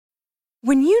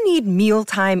When you need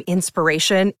mealtime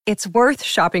inspiration, it's worth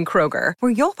shopping Kroger,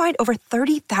 where you'll find over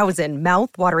 30,000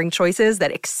 mouth-watering choices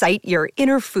that excite your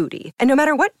inner foodie. And no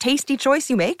matter what tasty choice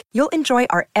you make, you'll enjoy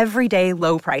our everyday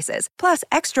low prices, plus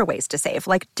extra ways to save,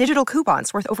 like digital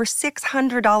coupons worth over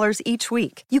 $600 each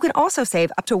week. You can also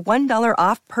save up to $1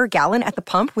 off per gallon at the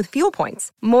pump with fuel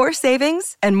points. More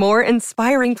savings and more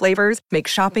inspiring flavors make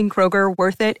shopping Kroger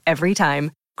worth it every time.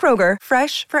 Kroger,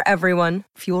 fresh for everyone.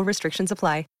 Fuel restrictions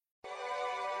apply.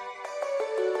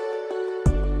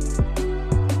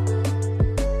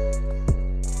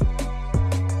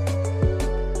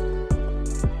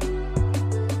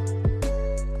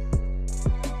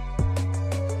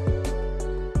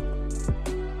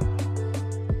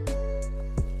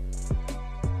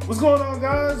 What's going on,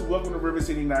 guys? Welcome to River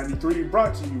City 93,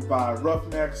 brought to you by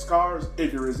Roughneck Scars,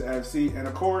 Icarus FC, and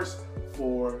of course,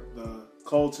 For the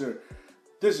Culture.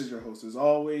 This is your host, as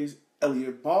always,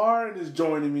 Elliot Barr, and is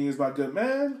joining me is my good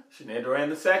man, Sinead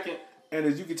Duran II. And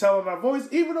as you can tell on our voice,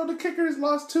 even though the Kickers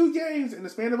lost 2 games in the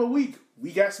span of a week,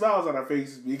 we got smiles on our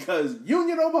faces because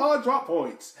Union Omaha dropped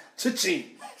points. Cha-ching.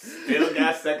 Still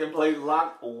got second place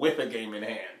locked with a game in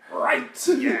hand. Right.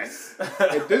 Yes.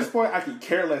 At this point, I could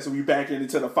care less if we back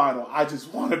into the final. I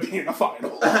just want to be in the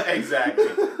final. Exactly.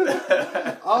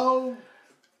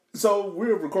 So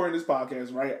we're recording this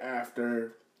podcast right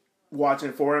after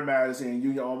watching Ford Madison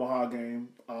Union Omaha game.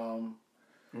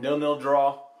 0-0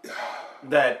 draw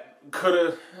that could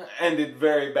have ended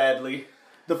very badly.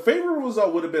 The favorite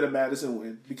result would have been a Madison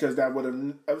win because that would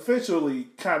have officially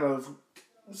kind of,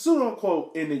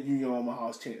 quote, ended Union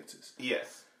Omaha's chances.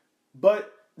 Yes.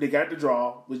 But they got the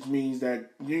draw, which means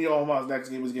that Union Omaha's next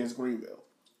game is against Greenville.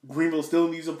 Greenville still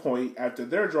needs a point after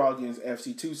their draw against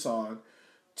FC Tucson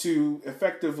to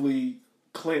effectively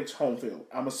clinch home field.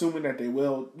 I'm assuming that they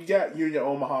will. You got Union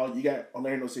Omaha, you got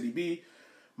Orlando City B.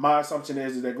 My assumption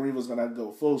is that Greenville's going to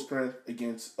go full strength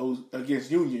against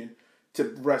Union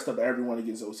to rest up everyone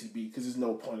against OCB because there's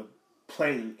no point of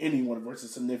playing anyone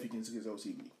versus significance against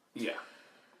OCB. Yeah.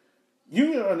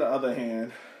 Union, on the other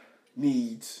hand,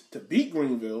 needs to beat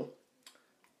Greenville,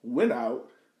 win out,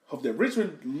 hope that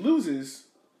Richmond loses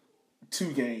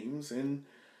 2 games, and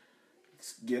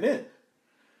get in.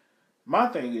 My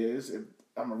thing is, if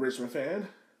I'm a Richmond fan,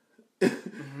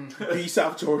 beat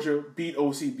South Georgia, beat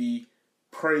OCB,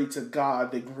 pray to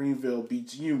God that Greenville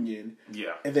beats Union,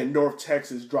 and then North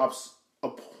Texas drops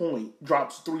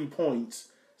 3 points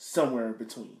somewhere in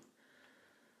between.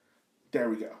 There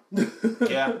we go.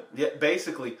 Yeah,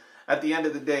 basically, at the end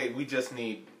of the day, we just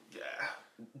need,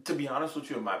 to be honest with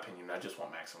you, in my opinion, I just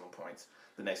want maximum points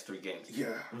the next 3 games.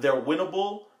 Yeah. They're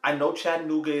winnable. I know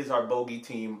Chattanooga is our bogey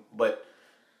team, but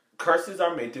curses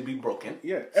are made to be broken.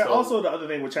 Yeah. And also the other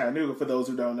thing with Chattanooga, for those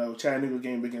who don't know, Chattanooga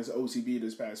game against OCB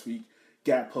this past week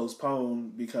got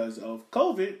postponed because of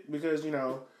COVID, because,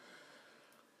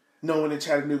 knowing that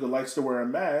Chattanooga likes to wear a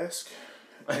mask,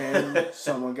 and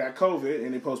someone got COVID,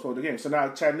 and they postponed the game. So now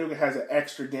Chattanooga has an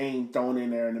extra game thrown in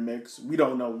there in the mix. We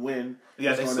don't know when.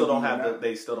 Yeah, they still don't have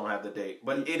the date.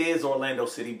 But it is Orlando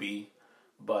City B.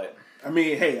 But I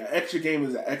mean, hey, an extra game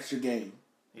is an extra game.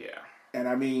 Yeah. And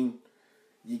I mean,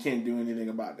 you can't do anything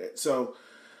about that. So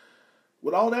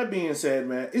with all that being said,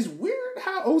 man, it's weird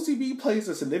how OCB plays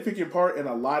a significant part in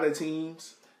a lot of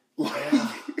teams.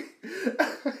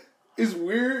 It's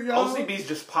weird, y'all. OCB's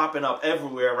just popping up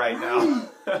everywhere right now.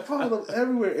 Popping up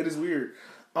everywhere. It is weird.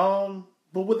 But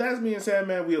with that being said,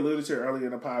 man, we alluded to it earlier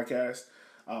in the podcast.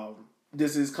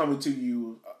 This is coming to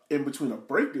you in between a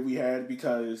break that we had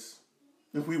because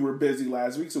we were busy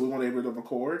last week, so we weren't able to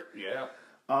record. Yeah.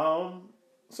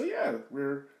 So yeah,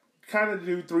 we're kind of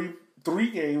do three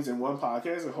games in one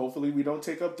podcast, and hopefully we don't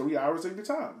take up 3 hours of your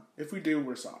time. If we do,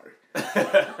 we're sorry.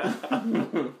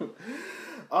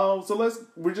 So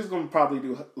we're just going to probably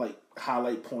do,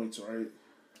 highlight points, right?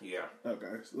 Yeah.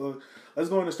 Okay. So let's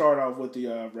go and start off with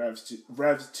the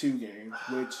Revs 2 game,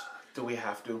 which... Do we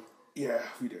have to? Yeah,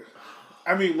 we do.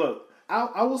 I mean, look,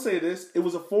 I will say this. It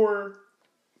was a 4-0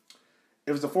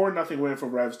 win for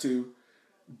Revs 2,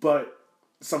 but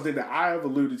something that I have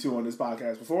alluded to on this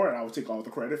podcast before, and I will take all the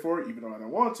credit for it, even though I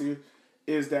don't want to,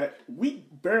 is that we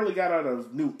barely got out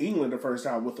of New England the first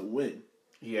time with a win.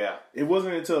 Yeah. It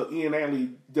wasn't until Ian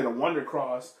Anley did a wonder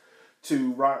cross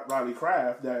to Riley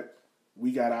Kraft that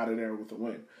we got out of there with a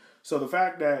win. So the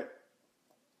fact that,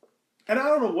 and I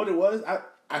don't know what it was,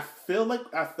 I felt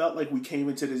like we came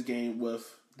into this game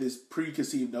with this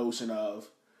preconceived notion of,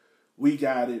 we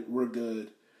got it, we're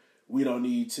good, we don't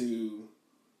need to,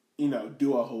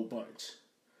 do a whole bunch.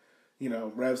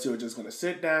 Revs 2 are just going to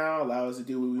sit down, allow us to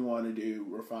do what we want to do,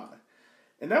 we're fine.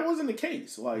 And that wasn't the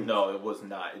case. No, it was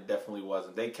not. It definitely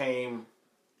wasn't. They came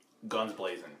guns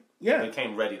blazing. Yeah. They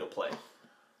came ready to play.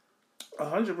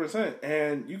 100%.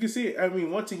 And you can see it. I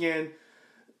mean, once again,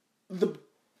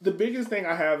 the biggest thing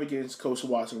I have against Coach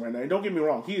Washington right now, and don't get me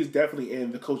wrong, he is definitely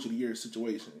in the Coach of the Year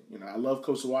situation. You know, I love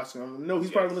Coach Washington. I know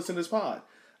he's probably listening to this pod.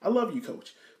 I love you,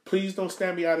 Coach. Please don't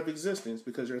stamp me out of existence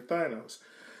because you're Thanos.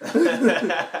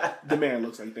 The man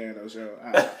looks like Thanos, yo.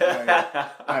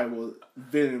 I will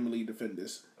vehemently defend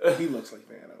this. He looks like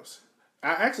Thanos.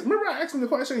 I asked him the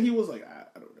question. He was like,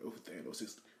 I don't know who Thanos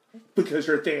is because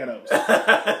you're Thanos.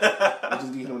 I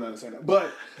just need him to understand that.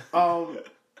 But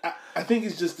I think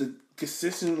it's just the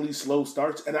consistently slow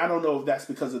starts, and I don't know if that's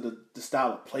because of the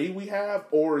style of play we have,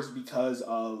 or it's because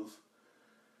of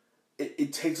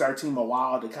it takes our team a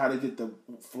while to kind of get the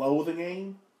flow of the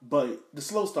game. But the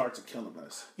slow starts are killing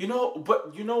us.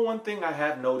 One thing I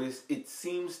have noticed, it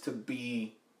seems to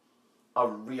be a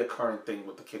reoccurring thing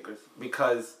with the kickers,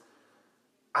 because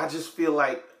I just feel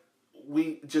like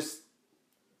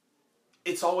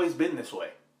it's always been this way.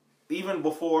 Even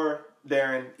before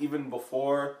Darren, even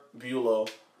before Buelow,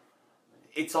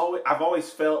 I've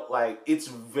always felt like it's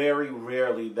very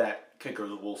rarely that kickers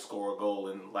will score a goal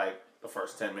in like the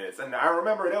first 10 minutes. And I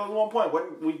remember there was one point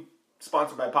when we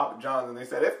sponsored by Papa John's, and they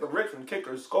said if the Richmond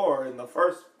kickers score in the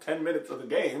first 10 minutes of the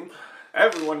game,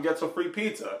 everyone gets a free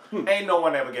pizza. Ain't no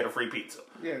one ever get a free pizza.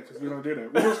 Yeah, because we don't do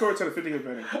that. We don't score to the 50th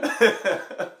minute.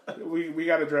 we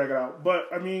got to drag it out. But,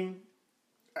 I mean,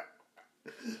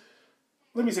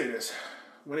 let me say this.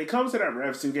 When it comes to that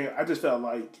Revs 2 game, I just felt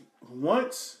like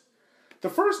once the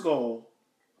first goal,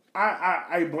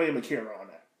 I blame Akira on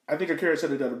that. I think Akira should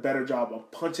have done a better job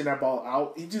of punching that ball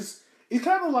out. It's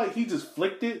kind of like he just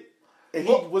flicked it, and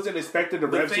he wasn't expecting the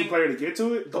Revs 2 player to get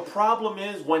to it. The problem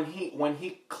is when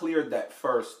he cleared that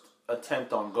first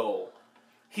attempt on goal,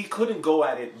 he couldn't go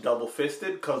at it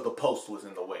double-fisted because the post was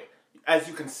in the way. As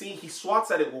you can see, he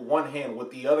swats at it with one hand,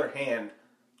 with the other hand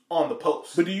on the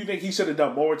post. But do you think he should have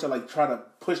done more to like try to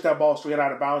push that ball straight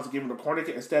out of bounds and give him the corner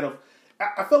kick instead of?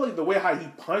 I felt like the way how he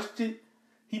punched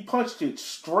it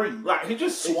straight. Like he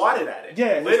just swatted at it.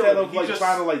 Yeah, literally, instead of like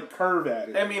trying to like curve at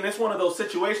it. I mean, it's one of those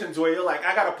situations where you're like,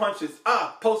 I gotta punch this.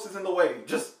 Post is in the way.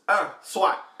 Just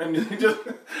swat, and you just.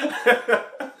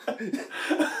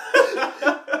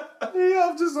 Yeah,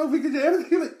 I'm just hoping you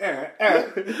can like, I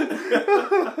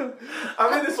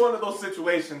mean, it's one of those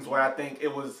situations where I think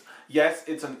it was. Yes,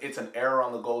 it's an error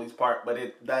on the goalie's part,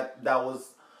 but that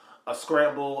was a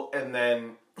scramble, and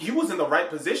then he was in the right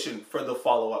position for the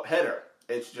follow-up header.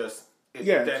 It's just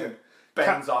then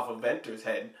bangs off of Venter's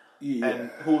head, and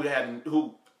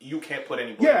who you can't put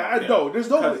any blame on. No, there's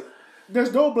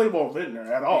no blame on Vintner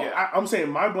at all. Yeah. I'm saying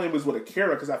my blame is with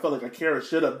Akira because I felt like Akira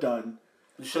should have done.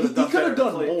 He could have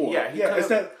done more. Yeah, he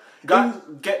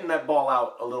getting that ball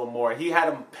out a little more. He had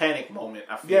a panic moment.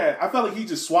 I feel. Yeah, I felt like he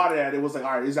just swatted at it. Was like,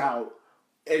 all right, it's out,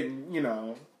 and you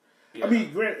know, I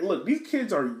mean, look, these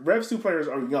kids Revs 2 players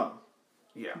are young.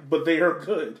 Yeah, but they are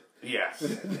good. Yes.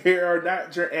 They are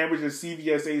not your amateur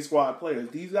CVSA squad players.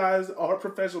 These guys are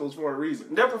professionals for a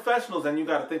reason. They're professionals, and you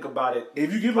got to think about it.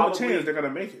 If you give them a chance, they're going to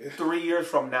make it. 3 years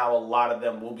from now, a lot of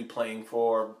them will be playing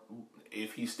for,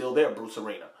 if he's still there, Bruce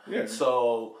Arena. Yeah.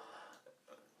 So,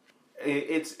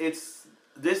 this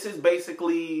is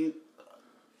basically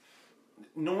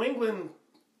New England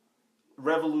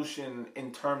Revolution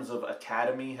in terms of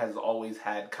academy has always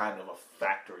had kind of a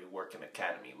factory working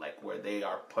academy, like where they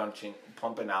are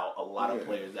pumping out a lot of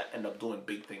players that end up doing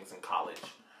big things in college.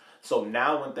 So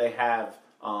now when they have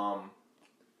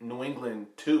New England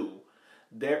too,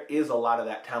 there is a lot of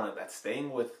that talent that's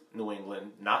staying with New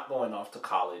England, not going off to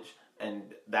college, and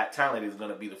that talent is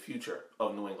going to be the future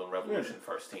of New England Revolution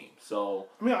first team. So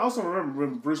I mean, I also remember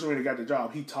when Bruce Arena got the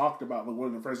job, he talked about one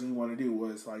of the first things he wanted to do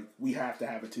was like, we have to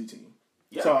have a 2-team.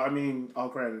 Yeah. So, I mean, I'll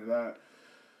credit that.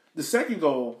 The second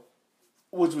goal,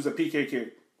 which was a PK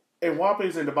kick, and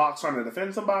Wape's in the box trying to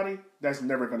defend somebody, that's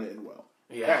never going to end well.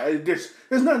 Yeah. There's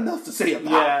nothing else to say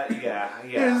about it. Yeah.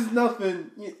 There's nothing.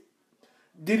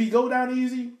 Did he go down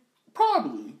easy?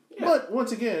 Probably. Yeah. But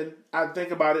once again, I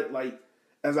think about it like,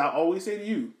 as I always say to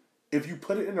you, if you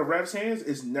put it in the ref's hands,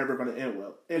 it's never going to end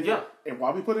well. And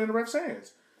Wape put it in the ref's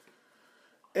hands.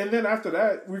 And then after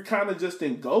that, we're kind of just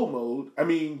in go mode. I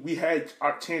mean, we had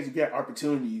our chances, we had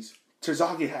opportunities.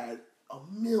 Terzaghi had a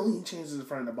million chances in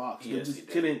front of the box. Yes, just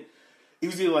couldn't. It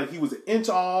was either like he was an inch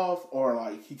off, or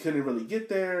like he couldn't really get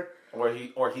there, or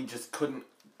he just couldn't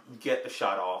get the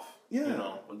shot off. Yeah, you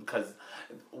know, because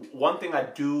one thing I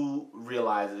do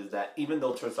realize is that even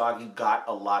though Terzaghi got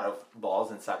a lot of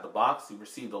balls inside the box, he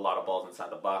received a lot of balls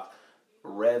inside the box.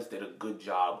 Revs did a good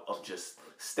job of just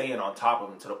staying on top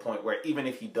of him to the point where even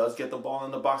if he does get the ball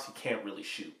in the box, he can't really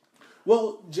shoot.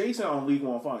 Well, Jason on League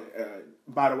One Fun.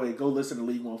 By the way, go listen to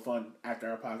League One Fun after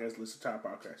our podcast. Listen to our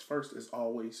podcast first. As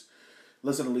always,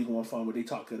 listen to League One Fun where they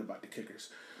talk good about the kickers.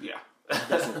 Yeah.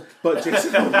 But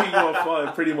Jason on League One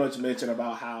Fun pretty much mentioned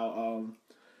about how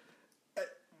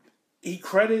he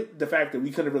credited the fact that we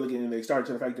couldn't really get in the start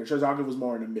to the fact that Terzaghi was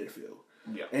more in the midfield.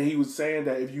 Yeah. And he was saying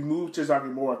that if you move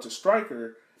Terzaghi more up to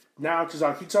striker, now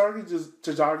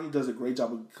Terzaghi does a great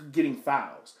job of getting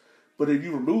fouls. But if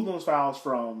you remove those fouls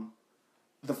from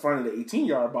the front of the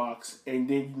 18-yard box and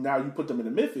then now you put them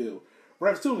in the midfield,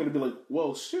 refs still going to be like,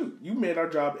 well, shoot, you made our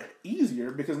job easier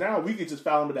because now we could just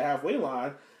foul them at the halfway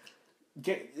line,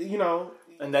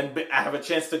 and then I have a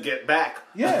chance to get back.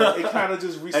 Yeah, it kind of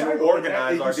just recycled. And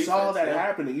organize our defense. You saw that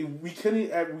happening. We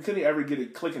couldn't ever get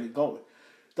it clicking and going.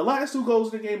 The last 2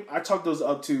 goals in the game, I chalked those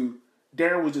up to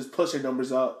Darren was just pushing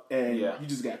numbers up, and you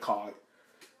just got caught.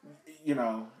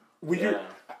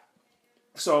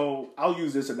 So I'll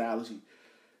use this analogy.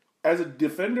 As a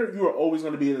defender, you are always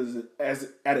going to be as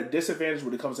at a disadvantage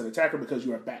when it comes to an attacker because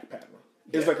you are backpedaling.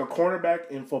 It's like a cornerback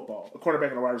in football, a cornerback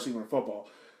and a wide receiver in football.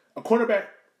 A cornerback,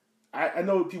 I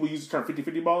know people use the term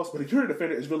 50-50 balls, but if you're a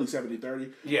defender, it's really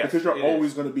 70-30. Yeah, because you're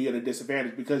always going to be at a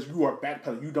disadvantage because you are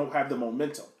backpedaling. You don't have the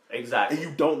momentum. Exactly. And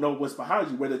you don't know what's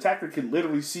behind you, where the attacker can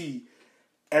literally see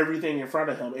everything in front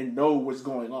of him and know what's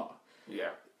going on. Yeah.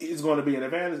 It's going to be an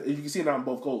advantage. You can see it on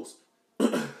both goals.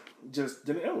 Just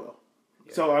didn't end well.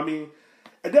 Yeah. So, I mean,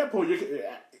 at that point,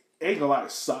 ain't gonna lie,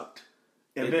 it sucked.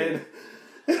 And then...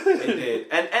 It did.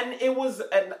 And it was...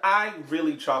 And I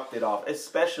really chalked it off,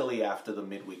 especially after the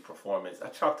midweek performance. I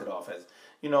chalked it off as,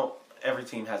 every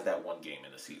team has that one game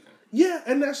in the season. Yeah,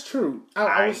 and that's true.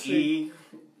 I.e.,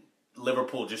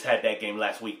 Liverpool just had that game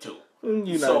last week, too.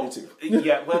 United, too.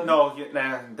 Yeah, well, no,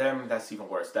 that's even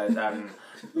worse.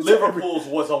 Liverpool's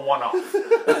was a one-off.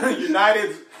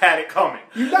 United had it coming.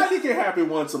 United can happen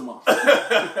once a month.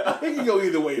 It can go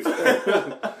either way.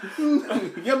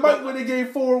 You might win a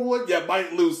game 4-1. You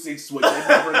might lose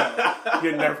 6-1.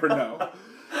 You never know.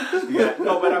 Yeah,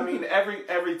 no, but I mean,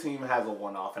 every team has a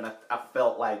one-off, and I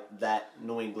felt like that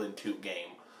New England 2 game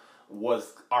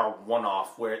was our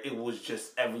one-off where it was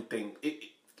just everything.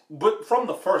 But from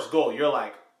the first goal, you're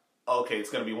like, okay, it's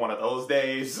going to be one of those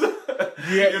days.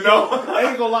 Yeah, I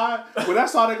ain't gonna lie. When I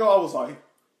saw that goal, I was like...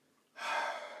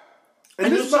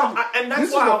 And that's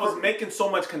why I was making so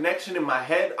much connection in my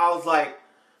head. I was like,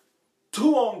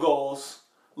 2 own goals.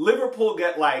 Liverpool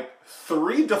get like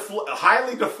 3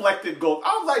 highly deflected goals.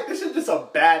 I was like, this is just a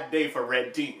bad day for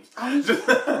red teams.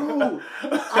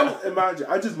 Imagine,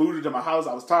 I just moved into my house.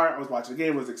 I was tired. I was watching the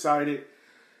game. I was excited.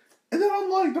 And then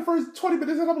I'm like, the first 20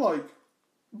 minutes, and I'm like,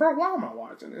 bro, why am I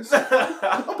watching this?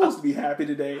 I'm supposed to be happy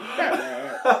today.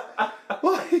 Not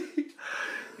bad.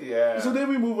 Yeah. So then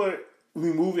we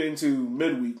move into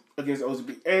midweek against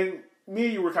OCB. And me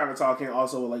and you were kind of talking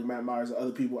also with like Matt Myers and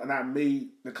other people, and I made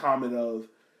the comment of,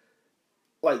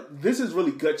 like, this is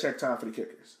really gut check time for the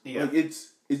kickers. Yeah. Like,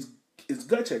 it's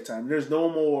gut check time. There's no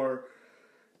more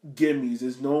gimmies.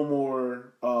 There's no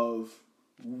more of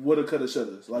woulda, coulda,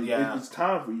 shouldas. Like, it's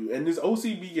time for you. And this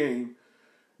OCB game,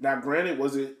 now granted,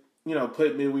 was it,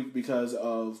 put midweek because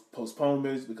of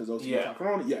postponements, because OCB got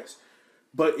Corona? Yes.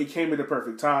 But it came at the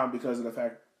perfect time because of the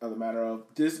fact of the matter of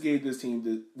this gave this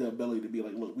team the ability to be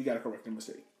like, look, we got to correct the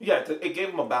mistake. Yeah, it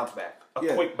gave them a bounce back,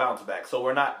 quick bounce back. So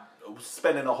we're not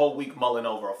spending a whole week mulling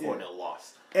over a 4-0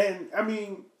 loss. And, I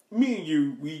mean, me and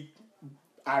you,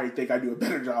 I think I do a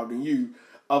better job than you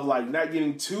of, like, not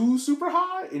getting too super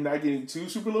high and not getting too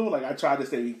super low. Like, I try to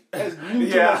stay as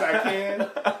neutral as I can.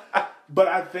 But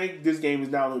I think this game is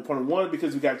now only important. One,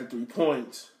 because we got the 3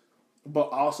 points, but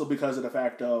also because of the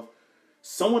fact of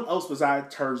someone else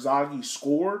besides Terzaghi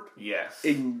scored. Yes.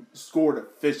 And scored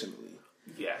efficiently.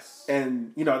 Yes.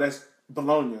 And, that's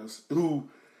Bologna's, who...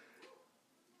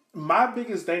 My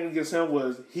biggest thing against him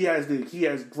was he has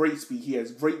great speed, he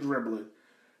has great dribbling,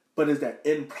 but is that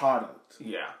end product.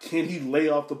 Yeah. Can he lay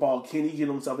off the ball? Can he get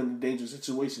himself in a dangerous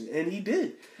situation? And he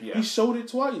did. Yeah. He showed it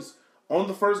twice. On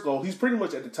the first goal, he's pretty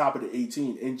much at the top of the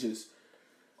 18 and just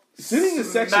sitting in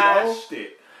section O.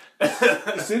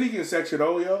 Sitting in section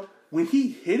O, yo. When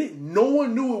he hit it, no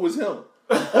one knew it was him.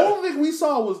 The only thing we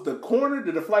saw was the corner,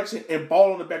 the deflection, and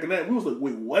ball on the back of the net. We was like,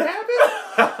 wait, what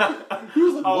happened? He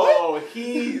was like, what? Oh,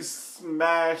 he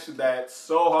smashed that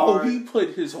so hard. Oh, he put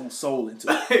his whole soul into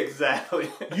it. Exactly.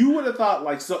 You would have thought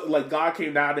like God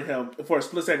came down to him for a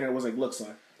split second and was like, look,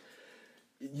 son,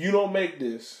 you don't make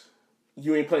this,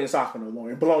 you ain't playing soccer no more.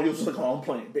 And Bologna was like, oh, I'm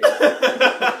playing, baby.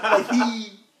 Like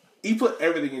he put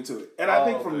everything into it. And I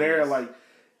think from there, like,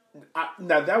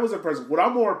 Now that was impressive. What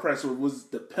I'm more impressed with was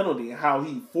the penalty and how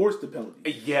he forced the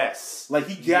penalty. Yes. Like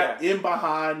he got in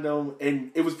behind them,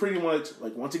 and it was pretty much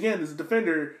like, once again, as a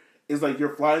defender, it's like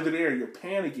you're flying through the air, you're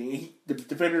panicking. The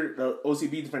defender, the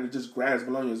OCB defender, just grabs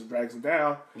Bologna and drags him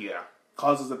down. Yeah.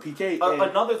 Causes a PK.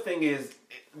 Another thing is,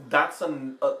 that's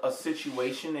a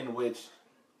situation in which,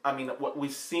 I mean, what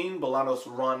we've seen Bolaños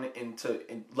run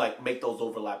like make those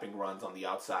overlapping runs on the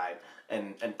outside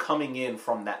and coming in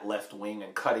from that left wing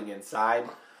and cutting inside.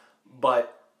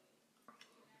 But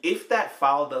if that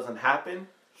foul doesn't happen,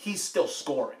 he's still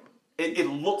scoring. It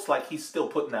looks like he's still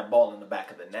putting that ball in the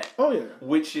back of the net. Oh yeah,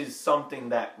 which is something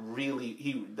that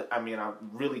really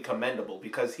really commendable,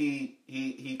 because he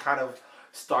kind of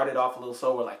started off a little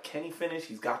slow. We're like, can he finish?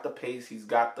 He's got the pace. He's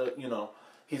got the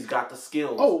he's got the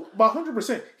skills. Oh, by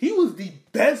 100%, he was the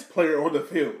best player on the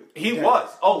field. He was.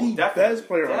 Oh, the definitely. Best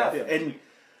player on the field. And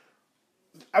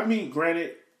I mean,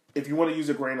 granted, if you want to use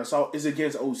a grain of salt, it's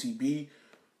against OCB,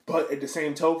 but at the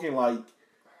same token, like,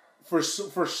 for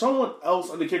someone else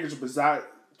on the kickers besides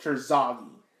Terzaghi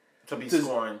to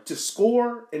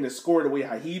score and to score the way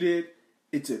how he did,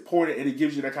 it's important, and it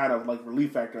gives you that kind of like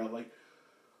relief factor of like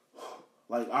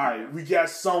all right, we got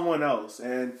someone else,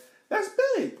 and that's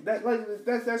big.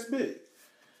 That's big.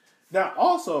 Now,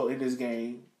 also in this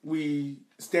game,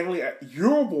 Stanley,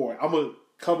 your boy. I'm gonna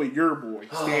come with your boy,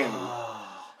 Stanley.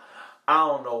 I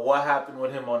don't know what happened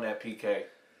with him on that PK.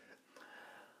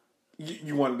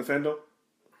 You want to defend him?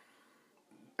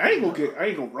 I ain't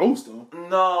gonna roast him.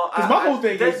 No, because my whole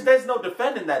thing is there's no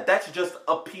defending that. That's just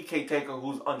a PK taker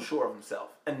who's unsure of himself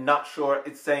and not sure.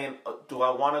 It's saying, do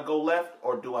I want to go left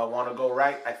or do I want to go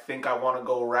right? I think I want to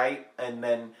go right, and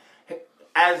then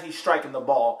as he's striking the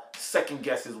ball, second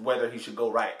guesses whether he should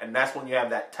go right, and that's when you have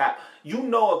that tap. You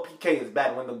know a PK is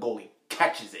bad when the goalie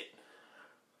catches it.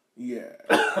 Yeah.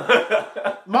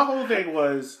 My whole thing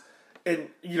was, and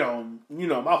you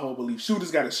know my whole belief: shooters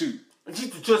got to shoot.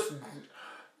 Just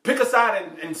pick a side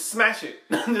and smash it.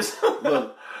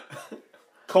 Look,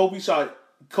 Kobe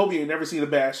ain't never seen a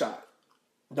bad shot.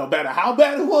 No matter how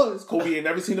bad it was, Kobe ain't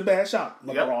never seen a bad shot.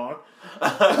 LeBron.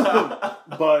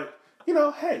 Yep. But,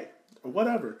 hey,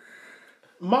 whatever.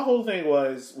 My whole thing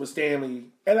was with Stanley,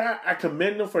 and I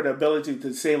commend him for the ability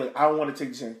to say, like, I want to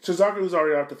take the chance. Terzaghi was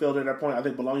already off the field at that point. I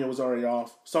think Bologna was already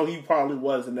off. So he probably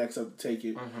was the next up to take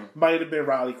it. Mm-hmm. Might have been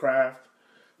Riley Kraft.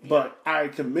 But I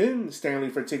commend Stanley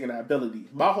for taking that ability.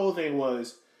 My whole thing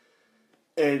was,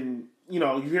 and, you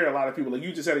hear a lot of people, like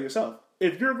you just said it yourself,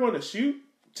 if you're going to shoot,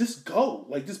 just go.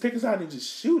 Like, just pick a side and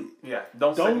just shoot it. Yeah,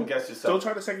 don't second guess yourself. Don't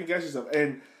try to second guess yourself.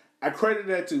 And I credit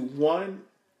that to, one,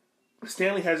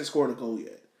 Stanley hasn't scored a goal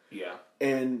yet. Yeah.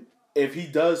 And if he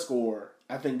does score,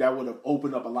 I think that would have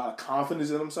opened up a lot of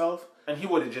confidence in himself. And he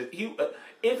would have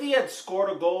if he had scored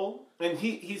a goal, and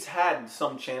he's had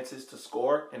some chances to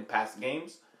score in past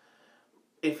games,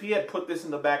 if he had put this in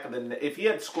the back of the net, if he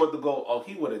had scored the goal,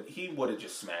 he would have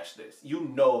just smashed this.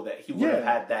 You know that he would have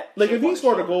had that. Like, if he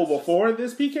scored a goal before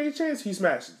this PK chance, he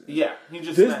smashes it. Yeah, he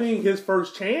just this being his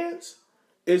first chance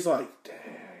is like, dang.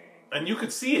 And you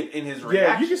could see it in his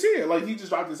reaction. Yeah, you can see it. Like, he just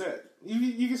dropped his head.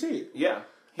 You can see it. Yeah,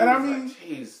 and I mean, like,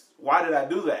 jeez, why did I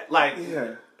do that? Like,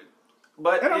 yeah.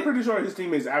 But I'm pretty sure his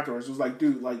teammates afterwards was like,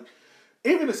 dude, like,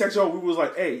 even the section we was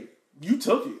like, hey, you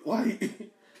took it,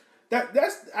 like.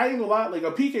 That's I ain't gonna lie. Like,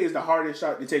 a PK is the hardest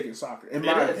shot to take in soccer, in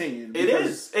my opinion. It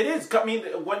is. I mean,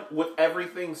 when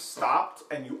everything stopped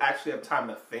and you actually have time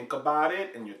to think about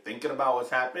it, and you're thinking about what's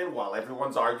happened while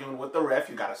everyone's arguing with the ref,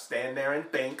 you got to stand there and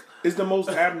think. It's the most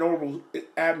abnormal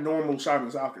shot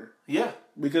in soccer. Yeah,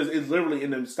 because it's literally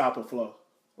in the stop and flow.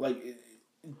 Like,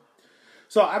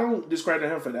 so I don't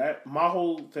discredit him for that. My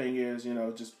whole thing is,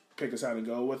 just pick a side and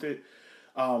go with it.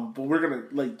 But we're going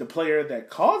to, like, the player that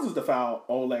causes the foul,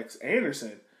 Olex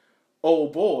Anderson, oh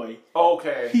boy.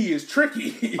 Okay. He is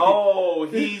tricky. Oh,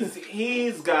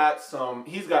 he's got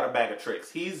a bag of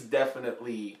tricks. He's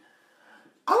definitely.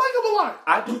 I like him a lot.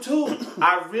 I do too.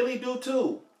 I really do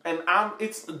too. And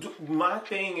my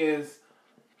thing is,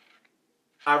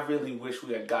 I really wish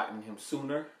we had gotten him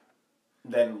sooner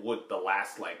than with the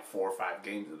last, 4 or 5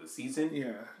 games of the season.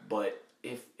 Yeah. But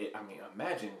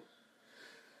imagine.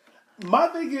 My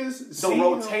thing is, the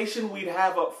rotation we'd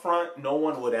have up front, no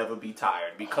one would ever be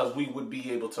tired because we would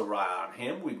be able to rely on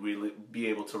him. We'd really be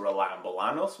able to rely on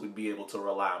Bolaños. We'd be able to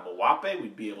rely on Mwape.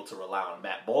 We'd be able to rely on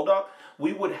Matt Bulldog.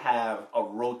 We would have a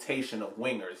rotation of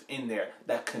wingers in there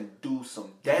that can do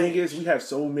some damage. The thing is, we have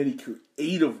so many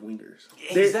creative wingers.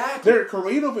 Exactly. They're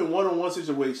creative in one-on-one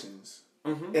situations.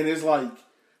 Mm-hmm. And it's like,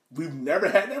 we've never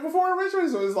had that before in Richmond,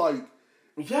 so it's like,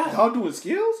 Yeah. Y'all doing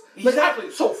skills?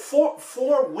 Exactly. So four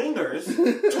wingers,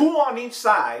 2 on each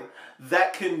side,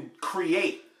 that can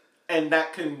create and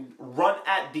that can run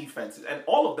at defenses, and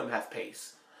all of them have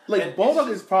pace. Like Baldock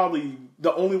is probably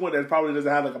the only one that probably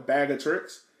doesn't have like a bag of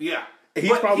tricks. Yeah.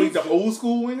 He's probably the old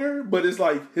school winger, but it's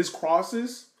like his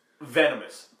crosses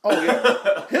venomous. Oh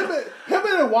yeah, him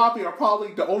and Wapi are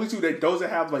probably the only two that doesn't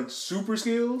have like super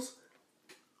skills,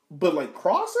 but like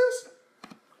crosses.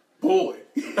 Boy,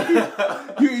 you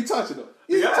ain't touching them.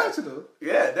 You ain't touching them.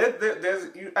 Yeah, there's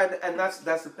and that's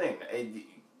the thing.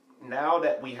 Now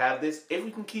that we have this, if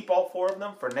we can keep all 4 of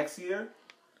them for next year,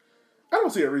 I don't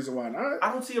see a reason why not.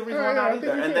 I don't see a reason why not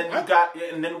either.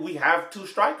 And then we have 2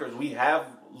 strikers. We have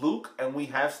Luke and we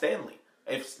have Stanley.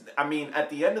 At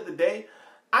the end of the day,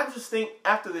 I just think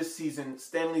after this season,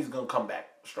 Stanley's gonna come back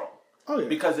strong. Oh yeah.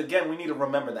 Because again, we need to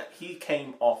remember that he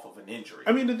came off of an injury.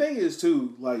 I mean, the thing is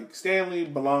too, like Stanley,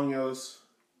 Bolaños,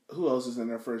 who else is in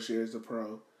their first year as a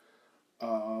pro?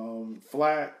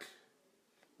 Flack,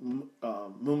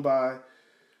 Mumbai.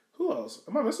 Who else?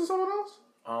 Am I missing someone else?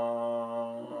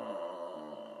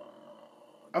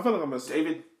 I feel like I'm missing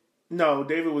David. No,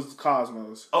 David was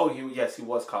Cosmos. Oh, he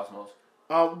was Cosmos.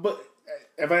 But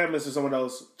if I am missing someone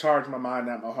else, charge my mind,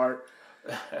 not my heart.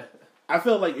 I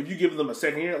feel like if you give them a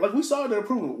second year, like we saw the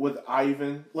improvement with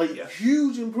Ivan,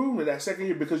 huge improvement that second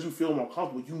year because you feel more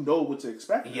comfortable. You know what to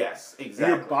expect. Yes,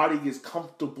 exactly. Your body gets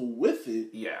comfortable with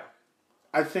it. Yeah.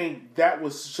 I think that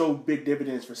was so big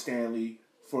dividends for Stanley.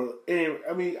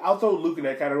 I'll throw Luke in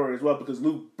that category as well because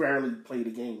Luke barely played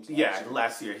the games.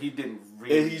 Last year he didn't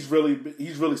really. And he's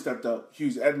really stepped up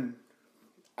huge. And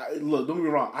look, don't get me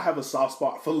wrong. I have a soft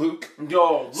spot for Luke.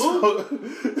 Yo, Luke.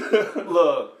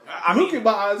 Look, Luke in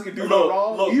my eyes can do no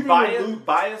wrong. Look, even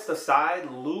bias aside,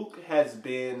 Luke has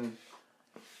been.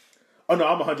 Oh no,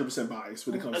 I'm 100% biased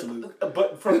when it comes to Luke.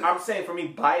 But I'm saying for me,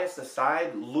 bias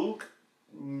aside, Luke.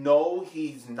 No,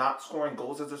 he's not scoring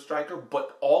goals as a striker,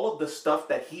 but all of the stuff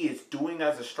that he is doing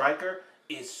as a striker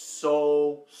is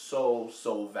so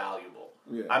valuable.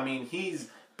 Yeah. I mean, he's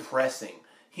pressing.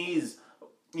 He's,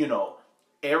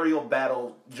 aerial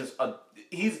battle.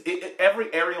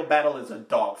 Every aerial battle is a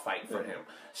dogfight for him.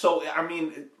 So, I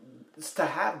mean, to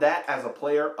have that as a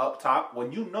player up top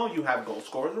when you have goal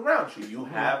scorers around you, you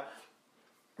have.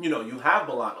 You have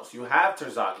Bolaños, you have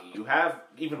Terzaghi, you have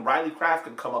even Riley Kraft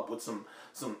can come up with some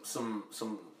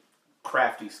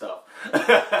crafty stuff.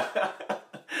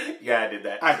 Yeah, I did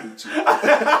that. I hate you.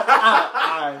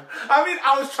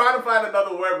 I was trying to find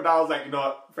another word, but I was like, you know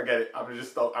what? Forget it. I'm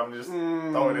just throwing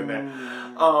it in there.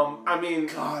 God,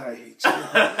 I hate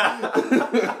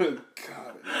you.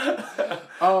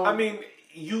 God.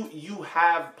 You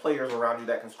have players around you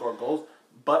that can score goals,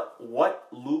 but what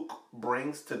Luke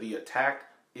brings to the attack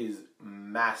is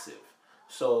massive.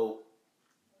 So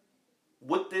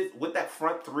with that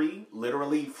front 3,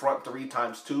 literally front 3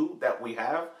 times 2 that we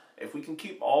have, if we can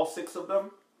keep all 6 of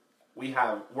them, we're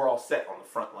all set on the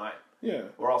front line. Yeah.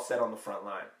 We're all set on the front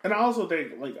line. And I also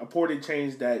think like a important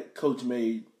change that coach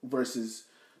made versus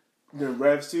the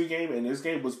Revs 2 game and this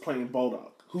game was playing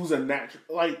Baldock, who's a natural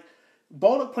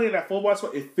Baldock playing that fullback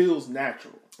spot, it feels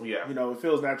natural. Yeah. It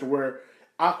feels natural where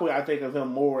Aqua, I think of him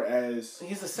more as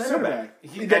he's a center back.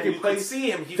 That can play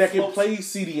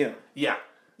CDM. Yeah,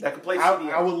 that can play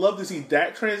CDM. I would love to see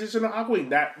that transition to Aqua.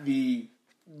 You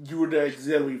were the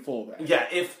auxiliary fullback. Yeah,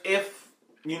 if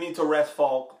you need to rest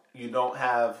Falk, you don't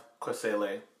have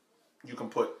Kosele, you can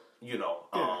put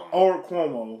or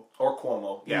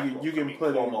Cuomo. Yeah, you can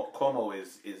put Cuomo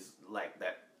is like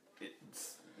that.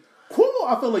 Cuomo,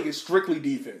 I feel like it's strictly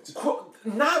defense.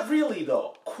 Not really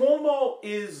though. Cuomo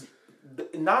is.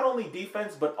 Not only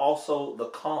defense, but also the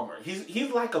calmer.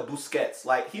 He's like a Busquets.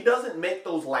 Like, he doesn't make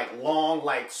those, long,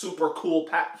 super cool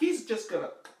pass. He's just going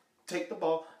to take the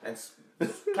ball and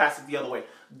pass it the other way.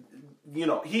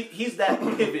 He's that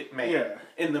pivot man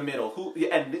in the middle.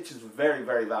 And which is very,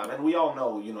 very valuable. And we all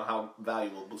know, how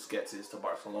valuable Busquets is to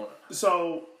Barcelona.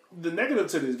 So, the negative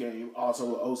to this game, also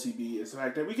with OCB, is the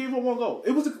fact that we gave up 1 goal.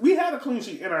 We had a clean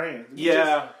sheet in our hands.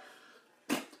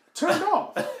 Turned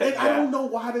off. And I don't know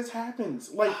why this happens.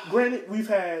 Granted, we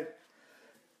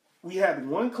had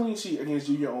 1 clean sheet against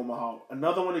Junior Omaha,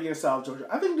 another one against South Georgia.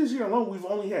 I think this year alone we've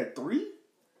only had 3.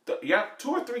 2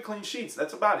 or 3 clean sheets.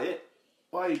 That's about it.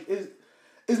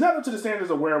 It's not up to the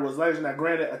standards of where it was last year. Now,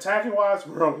 granted, attacking wise,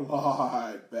 we're a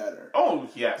lot better. Oh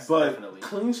yes, but definitely.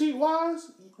 Clean sheet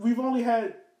wise, we've only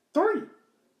had 3.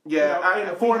 Yeah,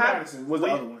 and Fort Madison was the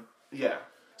other one. Yeah.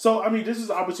 So this is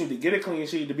an opportunity to get a clean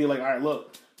sheet to be like, all right,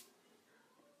 look.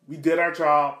 We did our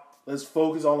job. Let's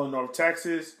focus on North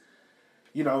Texas.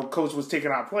 Coach was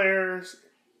taking out players.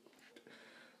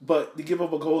 But to give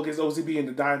up a goal against OCB in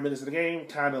the dying minutes of the game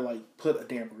kind of like put a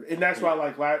damper. And that's why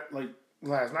like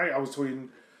last night I was tweeting,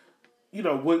 you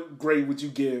know, what grade would you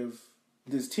give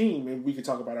this team? And we can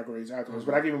talk about our grades afterwards.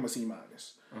 But I gave them a C-.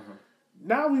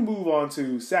 Now we move on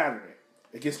to Saturday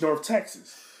against North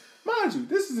Texas. Mind you,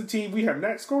 this is a team we have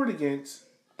not scored against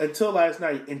until last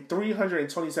night in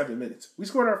 327 minutes. We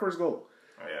scored our first goal.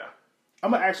 Oh, yeah.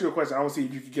 I'm going to ask you a question. I want to see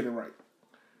if you can get it right.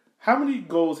 How many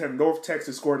goals have North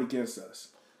Texas scored against us?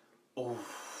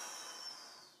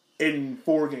 In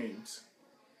 4 games?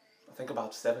 I think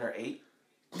about 7 or 8.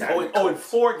 In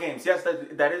 4 games. Yes,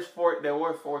 that is 4. There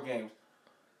were 4 games.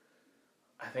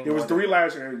 I think there was 3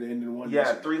 last year and then 1 Yeah,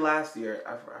 this year. 3 last year.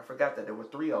 I forgot that there were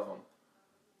 3 of them.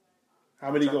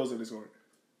 How many goals have they scored?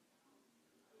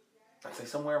 I'd say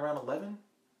somewhere around 11.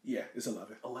 Yeah, it's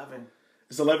 11. 11.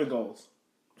 It's 11 goals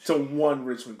to 1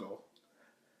 Richmond goal.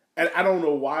 And I don't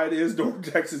know why it is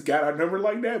North Texas got our number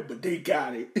like that, but they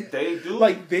got it. They do.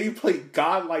 Like, they played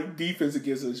godlike defense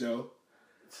against us, yo.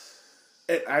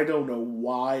 And I don't know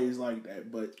why it's like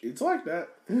that, but it's like that.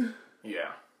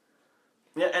 Yeah.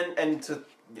 Yeah,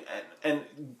 and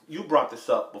you brought this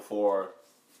up before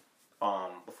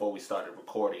we started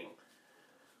recording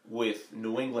with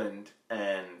New England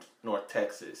and North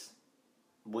Texas.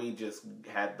 We just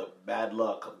had the bad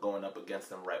luck of going up against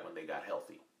them right when they got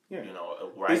healthy. Yeah. You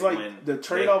know, right it's like when the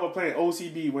trade-off of playing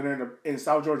OCB when they're in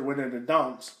South Georgia when they're in the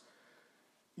dumps.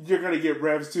 You're going to get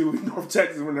revs too in North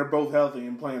Texas when they're both healthy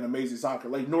and playing amazing soccer.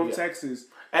 Like North Texas.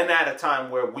 And at a time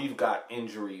where we've got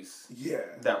injuries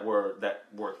that were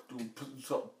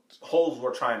so holes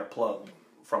we're trying to plug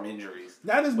from injuries.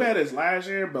 Not as bad as last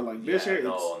year, but like this year.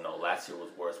 No, last year was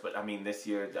worse. But I mean, this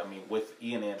year, with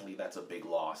Ian Antley, that's a big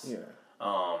loss. Yeah.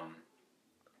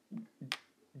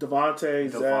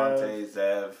 Devontae,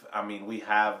 Zev. I mean, we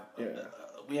have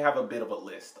a bit of a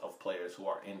list of players who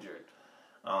are injured.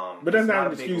 But that's not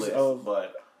an excuse list,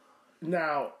 but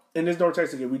now in this North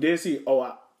Texas game, we did see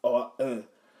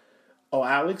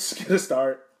Alex get a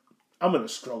start. I'm gonna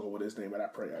struggle with his name, and I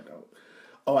pray I don't.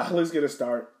 Alex get a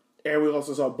start, and we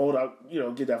also saw Boda,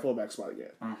 get that fullback spot again.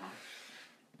 Mm-hmm.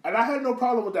 And I had no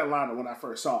problem with that lineup when I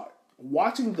first saw it.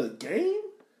 Watching the game,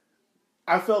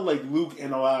 I felt like Luke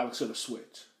and Alex should have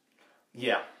switched.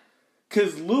 Yeah,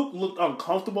 because Luke looked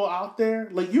uncomfortable out there.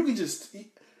 Like you could just.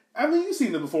 I mean, you've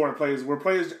seen them before in players where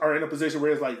players are in a position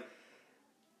where it's like,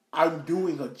 I'm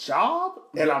doing a job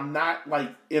and I'm not like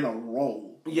in a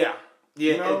role. Yeah.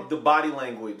 Yeah, the body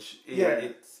language,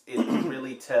 it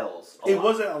really tells. It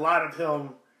wasn't a lot of him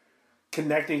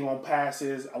connecting on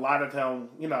passes, a lot of him,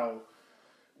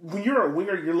 when you're a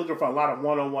winger, you're looking for a lot of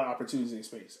one-on-one opportunities in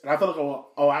space. And I feel like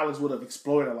Alex would have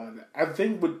exploited a lot of that. I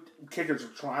think what kickers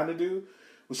were trying to do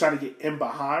was trying to get in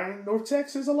behind North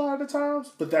Texas a lot of the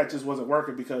times, but that just wasn't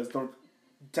working because North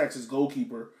Texas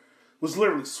goalkeeper was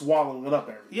literally swallowing it up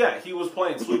every. Yeah, he was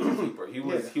playing sweeper keeper. He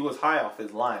was high off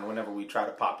his line whenever we try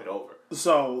to pop it over.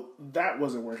 So that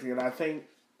wasn't working, and I think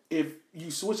if you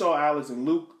switch on Alex and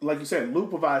Luke, like you said, Luke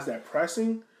provides that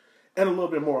pressing and a little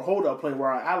bit more hold up play.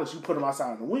 Where Alex, you put him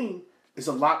outside on the wing, it's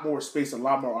a lot more space, a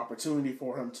lot more opportunity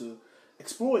for him to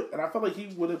exploit, and I felt like he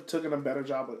would have taken a better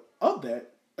job of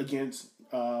that against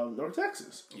North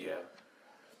Texas. Yeah.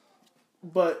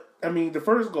 But I mean, the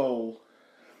first goal,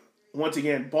 once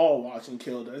again, ball watching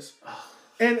killed us.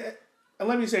 And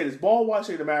let me say this: ball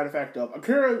watching, the matter of fact,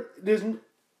 Akira.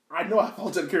 I know I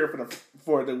faulted Akira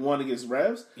for the one against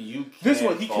Revs. This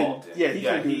one he couldn't. Yeah, he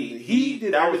couldn't do it. He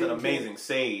did. That was an amazing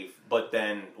save, but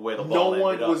then where the ball no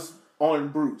one was on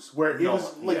Bruce. Where it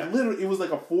was like literally, it was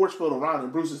like a force field around,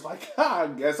 and Bruce is like, I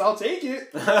guess I'll take it.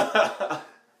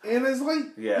 And it's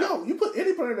like, yo, you put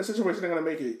any player in a situation they're gonna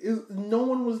make it. No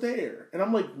one was there, and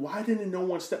I'm like, why didn't no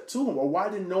one step to him, or why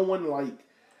didn't no one like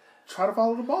try to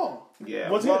follow the ball? Yeah,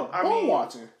 ball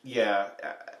watching. Yeah,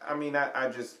 I mean,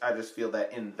 I just feel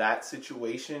that in that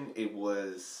situation, it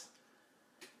was.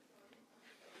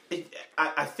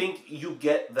 I think you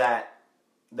get that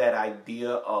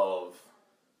idea of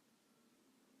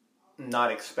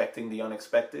not expecting the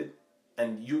unexpected.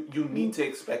 And you need to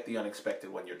expect the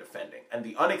unexpected when you're defending. And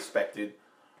the unexpected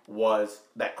was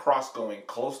that cross going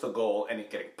close to goal and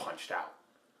it getting punched out.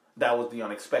 That was the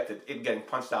unexpected, it getting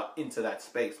punched out into that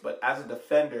space. But as a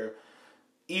defender,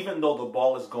 even though the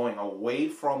ball is going away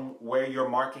from where you're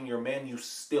marking your man, you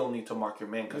still need to mark your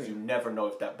man because you never know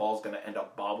if that ball's going to end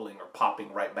up bobbling or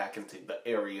popping right back into the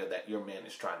area that your man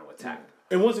is trying to attack.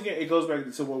 And once again, it goes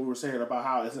back to what we were saying about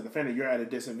how as a defender, you're at a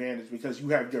disadvantage because you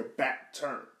have your back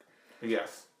turned.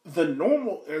 Yes. The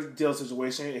normal deal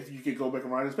situation, if you could go back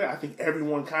around this play, I think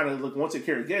everyone kind of once it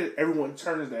carries it, everyone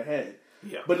turns their head.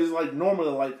 Yeah. But it's like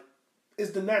normally like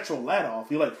it's the natural let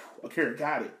off. You're like, okay,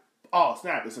 got it. Oh,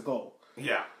 snap, it's a goal.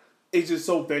 Yeah. It's just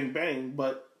so bang bang,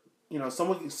 but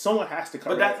someone has to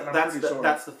cover. But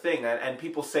that's the thing, and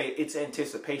people say it's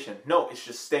anticipation. No, it's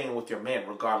just staying with your man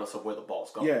regardless of where the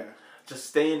ball's going. Yeah, just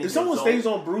staying. If someone stays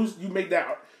on Bruce, you make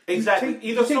that exactly.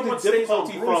 Either someone stays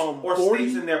on Bruce or 40,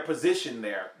 stays in their position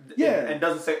there. Yeah, and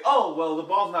doesn't say, "Oh, well, the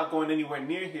ball's not going anywhere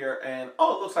near here," and it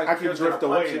looks like I can drift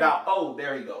away. Punch it out. Oh,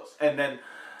 there he goes, and then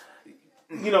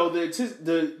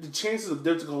the chances of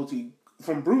difficulty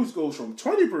from Bruce goes from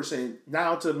 20%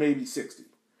 now to maybe 60%.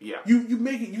 Yeah, you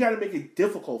make it. You got to make it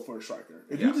difficult for a striker.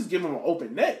 If you just give him an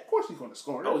open net, of course he's going to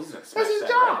score. Oh, he's going to smash. That's his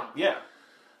job. Right. Yeah,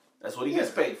 that's what he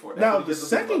gets paid for. Now the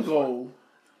second goal,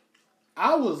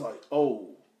 I was like,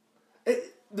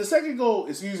 the second goal.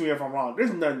 Excuse me if I'm wrong.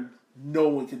 There's nothing no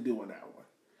one can do in that one.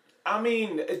 I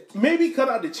mean, maybe cut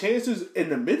out the chances in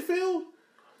the midfield.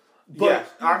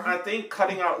 But I think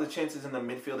cutting out the chances in the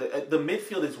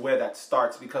midfield is where that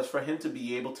starts, because for him to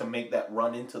be able to make that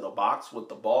run into the box with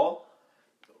the ball,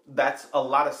 that's a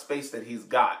lot of space that he's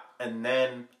got. And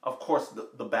then, of course,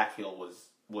 the back heel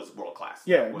was world class.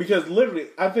 Yeah, because literally,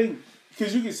 I think,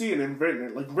 because you can see it in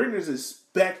Britner. Like, Britner's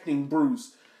expecting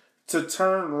Bruce to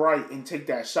turn right and take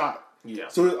that shot. Yeah.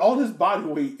 So all his body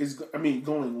weight is,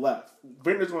 going left.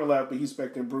 Britner's going left, but he's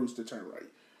expecting Bruce to turn right.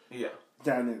 Yeah.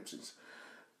 Down inches.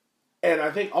 And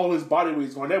I think all his body weight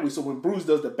is going that way. So when Bruce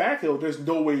does the back heel, there's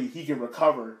no way he can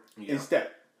recover in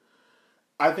step.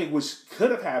 I think what could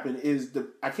have happened is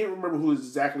I can't remember who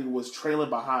exactly was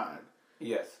trailing behind.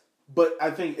 Yes. But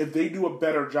I think if they do a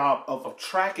better job of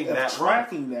tracking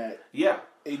that, yeah,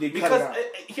 because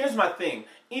here's my thing: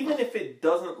 even if it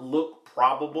doesn't look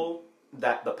probable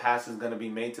that the pass is going to be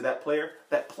made to that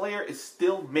player is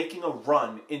still making a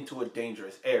run into a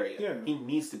dangerous area. Yeah. He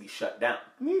needs to be shut down.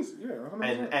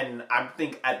 100%. And I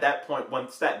think at that point,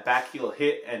 once that back heel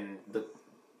hit and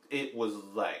it was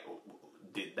like,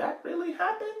 did that really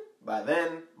happen? By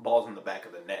then, ball's in the back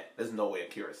of the net. There's no way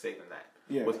Akira's saving that.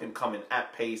 Yeah. With him coming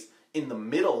at pace in the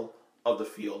middle of the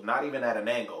field, not even at an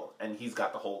angle, and he's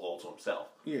got the whole goal to himself.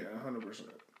 Yeah,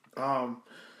 100%.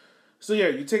 So yeah,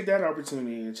 you take that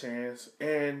opportunity and chance,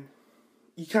 and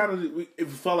you kind of it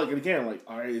felt like it again. Like,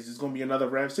 all right, is this going to be another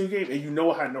Rams 2 game? And you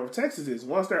know how North Texas is.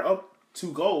 Once they're up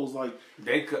 2 goals, like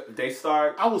they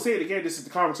start. I will say it again. This is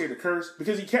the commentator curse,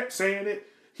 because he kept saying it.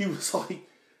 He was like,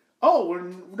 "Oh,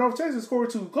 when North Texas scored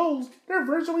 2 goals, they're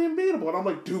virtually unbeatable." And I'm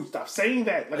like, "Dude, stop saying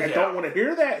that. Like, I don't want to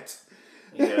hear that."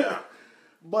 Yeah.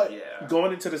 But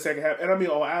going into the second half, and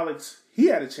Alex, he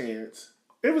had a chance.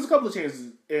 There was a couple of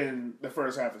chances in the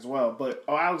first half as well, but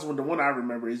Alex, the one I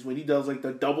remember is when he does like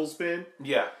the double spin,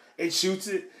 and shoots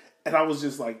it, and I was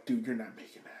just like, "Dude, you're not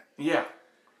making that. Yeah,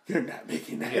 you're not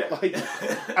making that. Yeah. Like,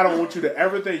 I don't want you to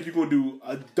ever think you're gonna do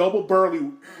a double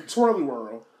twirly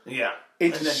whirl. Yeah,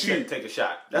 and then shoot. Take a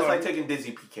shot. That's like taking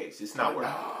dizzy PKs. It's not worth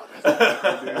it.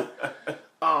 That's dude.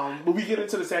 But we get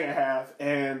into the second half,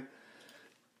 and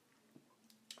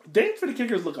days for the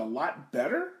Kickers look a lot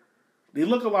better. They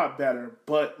look a lot better,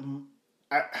 but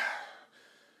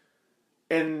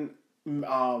Section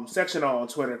on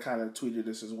Twitter kind of tweeted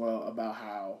this as well about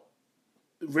how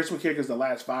Richmond Kickers, the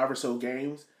last 5 or so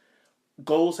games,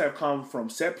 goals have come from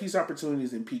set piece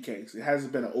opportunities and PKs. It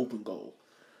hasn't been an open goal.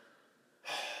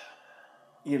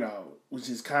 Which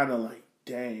is kind of like,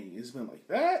 dang, it's been like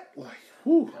that? Like,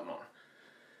 whew. Come on.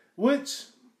 Which,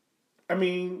 I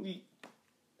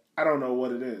don't know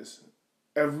what it is.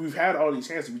 And we've had all these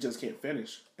chances, we just can't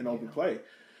finish in open play.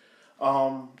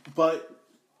 But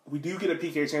we do get a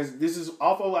PK chance. This is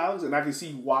off of Alex, and I can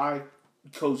see why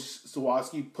Coach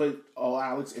Sawatsky put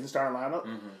Alex in the starting lineup.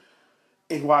 Mm-hmm.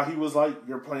 And why he was like,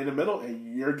 you're playing the middle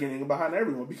and you're getting behind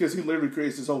everyone, because he literally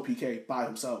creates his whole PK by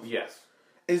himself. Yes.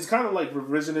 It's kind of like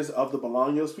revisionist of the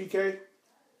Bolaños PK,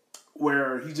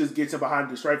 where he just gets in behind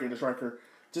the striker and the striker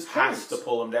just has to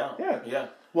pull him down. Yeah.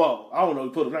 Well, I don't know. He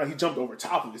pulled him down. He jumped over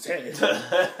top of his head.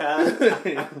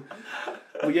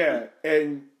 But yeah,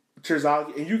 and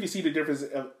Terzaghi, and you can see the difference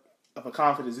of a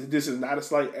confidence. This is not a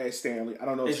slight at Stanley. I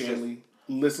don't know if Stanley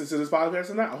listens to this podcast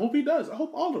or not. I hope he does. I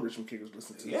hope all the Richmond Kickers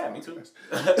listen to this podcast. Me too.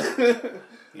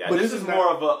 But this is more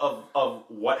of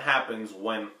what happens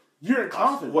when you're in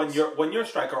confidence. When you're a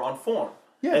striker on form.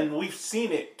 Yeah. And we've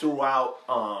seen it throughout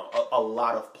a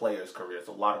lot of players' careers,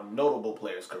 a lot of notable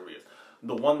players' careers.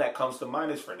 The one that comes to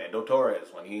mind is Fernando Torres,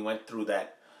 when he went through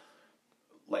that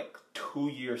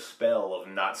 2-year spell of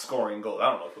not scoring goals.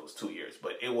 I don't know if it was 2 years,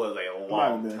 but it was a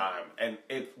long time. And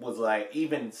it was like,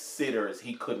 even sitters,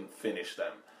 he couldn't finish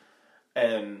them.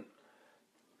 And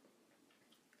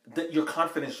your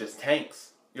confidence just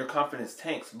tanks. Your confidence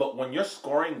tanks. But when you're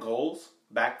scoring goals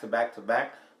back to back to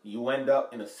back, you end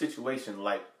up in a situation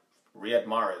like Riyad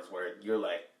Mahrez where you're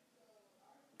like,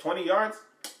 20 yards?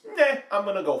 Nah, I'm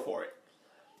going to go for it.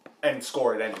 And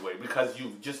score it anyway because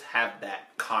you just have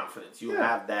that confidence. You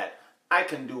have that, I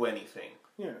can do anything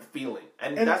feeling.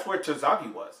 And that's where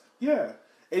Terzaghi was. Yeah.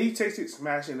 And he takes it,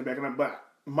 smash it in the back of the net. But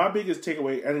my biggest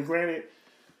takeaway, and granted,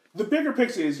 the bigger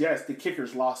picture is, yes, the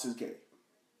kickers lost his game.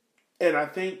 And I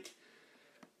think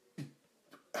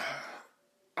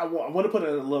I want to put it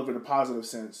in a little bit of positive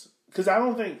sense. Because I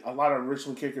don't think a lot of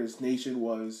Richmond kickers nation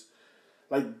was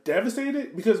like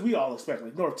devastated. Because we all expect,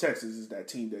 like, North Texas is that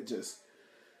team that just...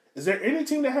 Is there any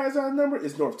team that has that number?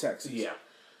 It's North Texas. Yeah.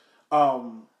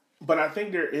 But I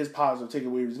think there is positive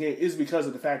takeaway from this game is because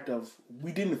of the fact of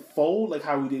we didn't fold like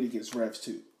how we did against Revs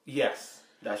 2. Yes,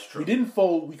 that's true. We didn't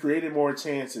fold. We created more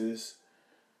chances.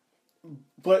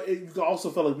 But you also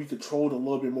felt like we controlled a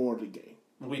little bit more of the game.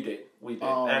 We did.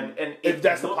 And if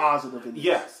that's the positive in this.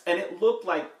 Yes. And it looked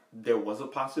like there was a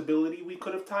possibility we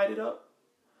could have tied it up.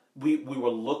 We were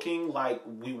looking like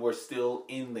we were still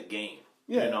in the game.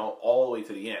 Yeah. You know, all the way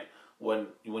to the end. When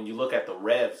you look at the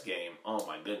Revs game, oh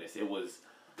my goodness, it was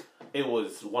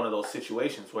one of those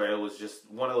situations where it was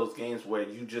just one of those games where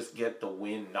you just get the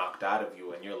wind knocked out of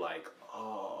you and you're like,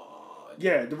 oh.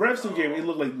 Yeah, the Revs 2 game, it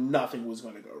looked like nothing was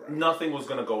going to go right. Nothing was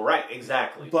going to go right,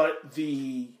 exactly. But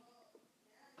the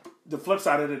flip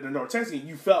side of it, the North Texas game,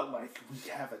 you felt like we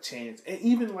have a chance. And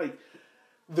even like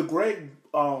the Greg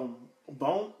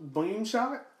Boehm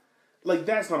shot, like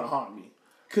that's going to haunt me.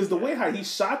 Because the way how he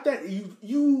shot that,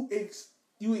 you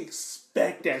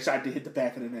expect that shot to hit the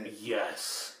back of the net.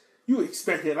 Yes. You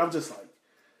expect it. I'm just like,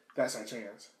 that's our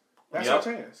chance. That's our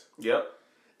chance. Yep.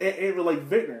 And like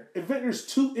Vintner. If Vintner's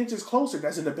 2 inches closer,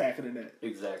 that's in the back of the net.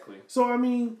 Exactly. So, I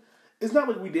mean, it's not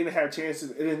like we didn't have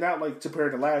chances. And it's not like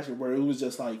compared to last year where it was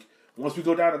just like, once we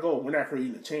go down a goal, we're not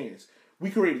creating a chance. We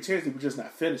create a chance, we're just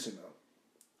not finishing them.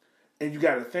 And you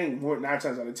got to think, more 9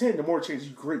 times out of 10, the more chances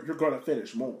you create, you're going to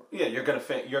finish more. Yeah, you're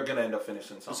gonna end up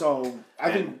finishing something. So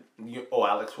I think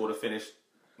Alex would have finished,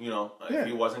 if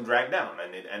he wasn't dragged down,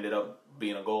 and it ended up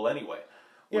being a goal anyway.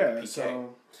 Yeah.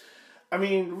 So I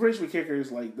mean, Richmond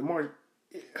kickers, like the more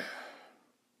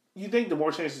you think, the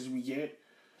more chances we get,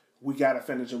 we got to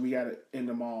finish them. We got to end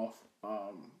them off.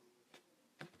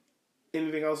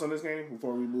 Anything else on this game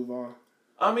before we move on?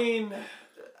 I mean,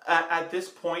 at this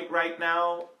point right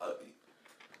now,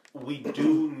 we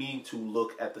do need to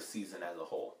look at the season as a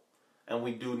whole. And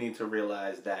we do need to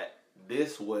realize that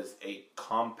this was a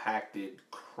compacted,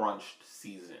 crunched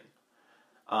season.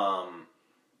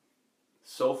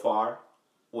 So far,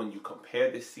 when you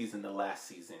compare this season to last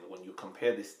season, when you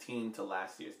compare this team to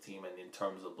last year's team, and in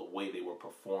terms of the way they were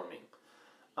performing,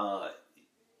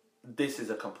 this is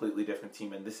a completely different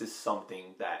team, and this is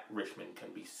something that Richmond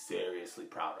can be seriously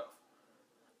proud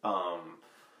of.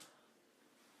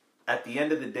 At the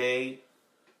end of the day,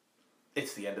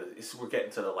 it's the end of we're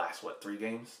getting to the last 3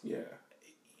 games. Yeah.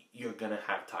 You're gonna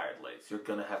have tired legs. You're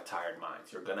gonna have tired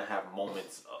minds. You're gonna have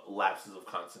moments, lapses of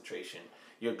concentration.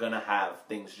 You're gonna have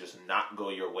things just not go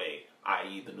your way,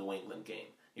 i.e., the New England game.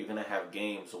 You're gonna have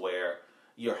games where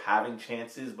you're having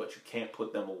chances, but you can't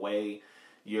put them away.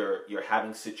 You're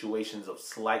having situations of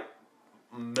slight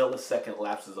millisecond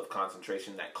lapses of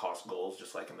concentration that cost goals,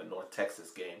 just like in the North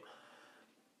Texas game.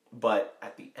 But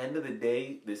at the end of the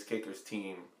day, this Kickers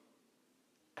team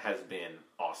has been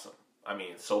awesome. I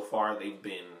mean, so far they've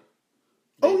been...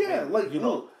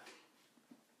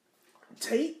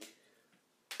 take,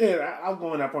 and I'll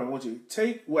go on that point, won't you?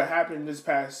 Take what happened this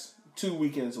past 2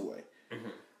 weekends away. Mm-hmm.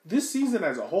 This season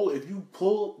as a whole, if you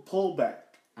pull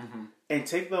back and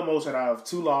take the emotion out of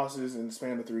 2 losses in the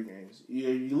span of 3 games,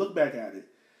 you look back at it,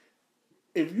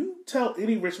 if you tell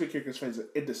any Richmond Kickers fans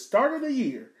at the start of the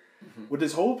year, with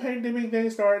this whole pandemic thing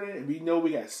started, and we know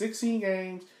we got 16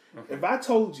 games, if I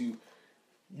told you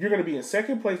you're going to be in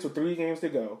second place with 3 games to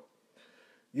go,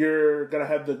 you're going to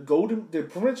have the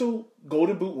provincial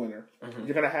Golden Boot winner,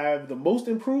 you're going to have the most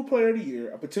improved player of the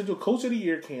year, a potential coach of the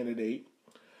year candidate,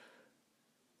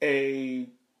 a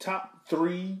top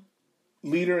 3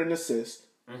 leader in assist.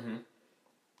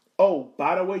 Oh,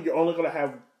 by the way, you're only going to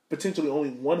have potentially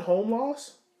only 1 home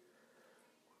loss.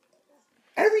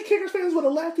 Every Kickers fans would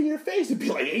have laughed in your face and be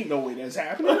like, ain't no way that's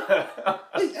happening.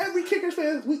 Like, every Kickers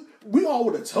fan, we all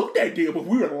would have took that deal, but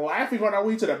we were laughing on our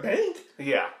way to the bank.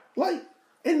 Yeah. Like,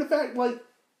 and the fact, like,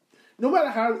 no matter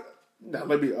how... Now,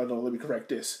 let me correct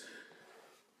this.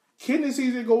 Can the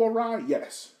season go awry?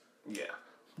 Yes. Yeah.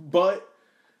 But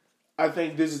I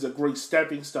think this is a great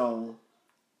stepping stone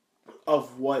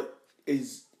of what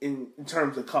is in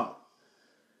terms of come.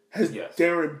 Has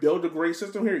Darren built a great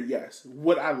system here? Yes.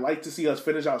 Would I like to see us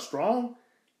finish out strong?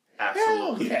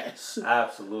 Absolutely. Hell yes.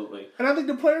 Absolutely. And I think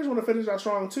the players want to finish out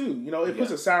strong too. You know, it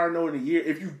puts a sour note in the year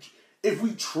if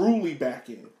we truly back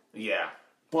in. Yeah.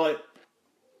 But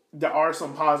there are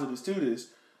some positives to this.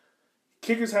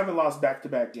 Kickers haven't lost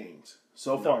back-to-back games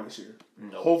so far this year.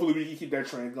 No. Hopefully we can keep that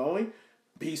trend going.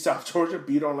 Beat South Georgia,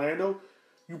 beat Orlando.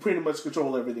 You pretty much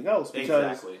control everything else.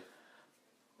 Because Exactly.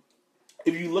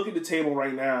 if you look at the table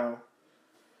right now,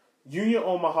 Union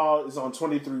Omaha is on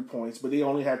 23 points, but they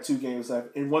only have 2 games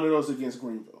left, and one of those against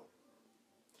Greenville.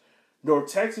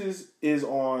 North Texas is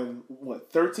on,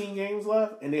 13 games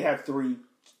left, and they have 3.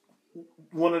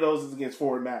 One of those is against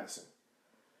Forward Madison.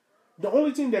 The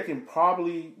only team that can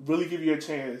probably really give you a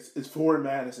chance is Forward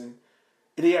Madison,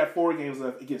 and they have 4 games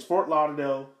left against Fort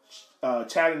Lauderdale,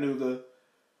 Chattanooga,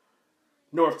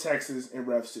 North Texas, and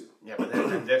Rev 2. Yeah, but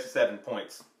they're 7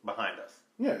 points behind us.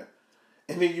 Yeah.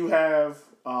 And then you have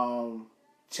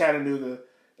Chattanooga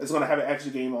that's going to have an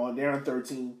extra game on. They're on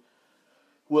 13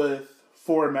 with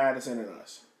Forward Madison and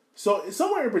us. So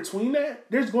somewhere in between that,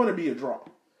 there's going to be a draw.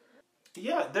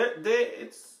 Yeah,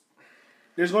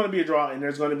 There's going to be a draw, and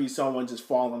there's going to be someone just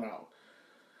falling out.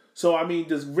 So, I mean,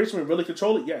 does Richmond really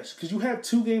control it? Yes. Because you have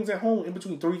 2 games at home in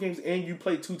between 3 games, and you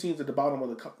play 2 teams at the bottom of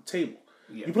the table.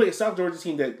 Yeah. You play a South Georgia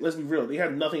team that, let's be real, they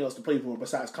have nothing else to play for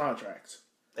besides contracts.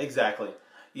 Exactly.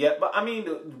 Yeah, but I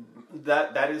mean,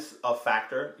 that is a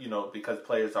factor, because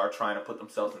players are trying to put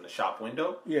themselves in the shop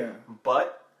window. Yeah.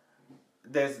 But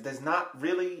there's not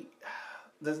really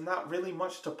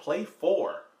much to play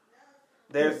for.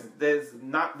 There's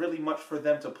not really much for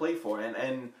them to play for,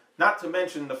 and not to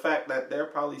mention the fact that they're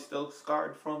probably still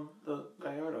scarred from the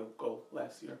Gallardo goal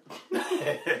last year.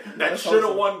 That should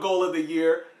have won goal of the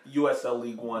year. USL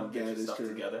League One, get your stuff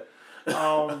together.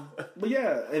 But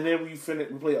yeah, and then we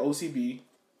play OCB,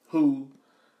 who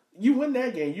you win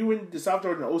that game, you win the South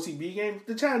Georgia OCB game,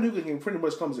 the Chattanooga game pretty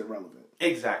much comes irrelevant.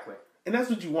 Exactly. And that's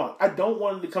what you want. I don't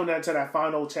want it to come down to that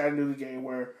final Chattanooga game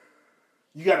where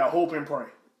you got to hope and pray.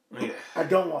 Yeah. I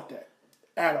don't want that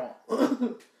at all.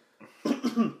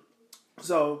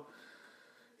 So,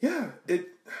 yeah. I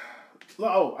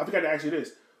forgot to ask you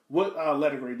this. What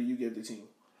letter grade do you give the team?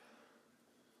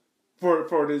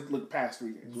 For this past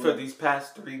 3 games. For these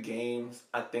past 3 games,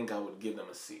 I think I would give them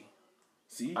a C.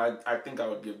 C? I think I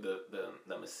would give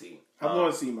them a C. I'm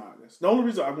going C minus. The only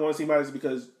reason I'm going C minus is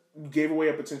because you gave away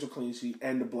a potential clean sheet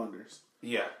and the blunders.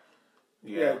 Yeah.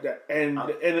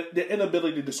 The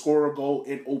inability to score a goal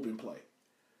in open play.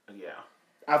 Yeah.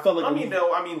 I felt like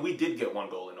we did get 1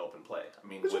 goal in open play. I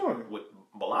mean, with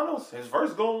Bolanos, his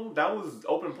first goal, that was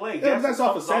open play. Yeah, that's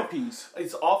off a set piece.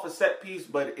 It's off a set piece,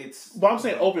 but it's... But I'm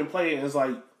saying open play is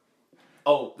like...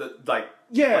 Oh,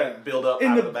 build up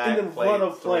in out the of the back. In the run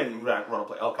of play. Run of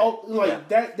play, okay.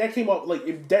 That came up, like,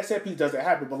 if that set piece doesn't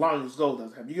happen, Bolanos' goal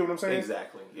doesn't happen. You get what I'm saying?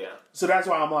 Exactly, yeah. So that's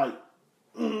why I'm like,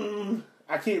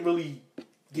 I can't really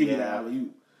give you that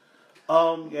alley-oop.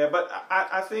 But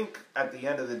I think at the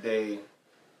end of the day...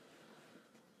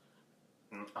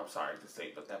 I'm sorry to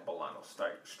say, but that Bolanos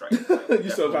strike you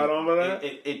still got on with that?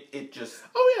 It just...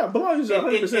 Oh, yeah, Bolanos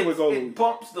 100% with goals. It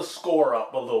bumps the score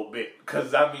up a little bit,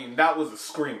 because, I mean, that was a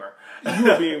screamer. You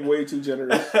were being way too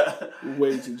generous.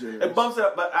 Way too generous. It bumps it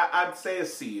up, but I'd say a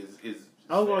C is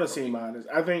I'm going to C minus.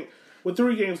 I think with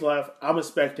 3 games left, I'm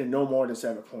expecting no more than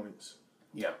 7 points.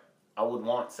 Yeah, I would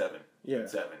want 7. Yeah.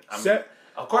 7.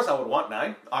 Of course, I would want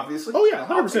 9, obviously. Oh, yeah,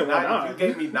 100% want 9. If you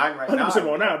gave me 9 right now, 100%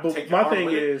 want 9. But my thing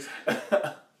is,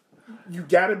 you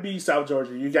got to be South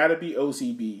Georgia. You got to be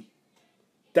OCB.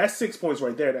 That's 6 points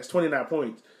right there. That's 29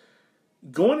 points.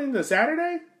 Going into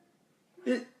Saturday,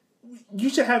 you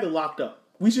should have it locked up.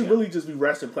 We should really just be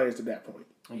resting players at that point.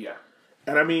 Yeah.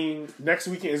 And I mean, next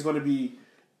weekend is going to be,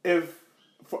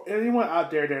 for anyone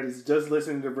out there that is just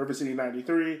listening to River City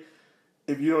 93,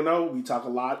 if you don't know, we talk a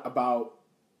lot about,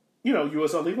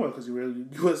 USL League One because we're a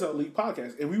USL League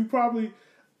podcast. And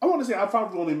I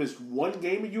probably only missed 1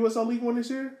 game in USL League One this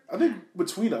year. I think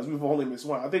between us, we've only missed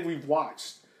 1. I think we've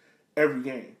watched every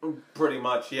game. Pretty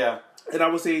much, yeah. And I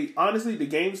would say, honestly, the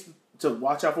games to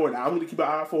watch out for and I'm going to keep an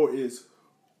eye out for is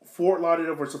Fort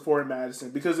Lauderdale versus Forward Madison.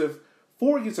 Because if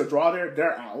Ford gets a draw there,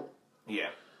 they're out. Yeah.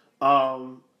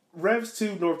 Revs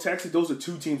 2, North Texas, those are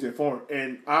 2 teams that form,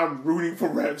 and I'm rooting for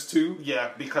Revs 2.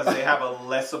 Yeah, because they have a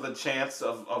less of a chance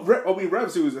of...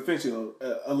 Revs 2 is officially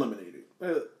eliminated,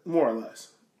 more or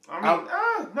less. I mean,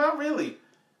 not really.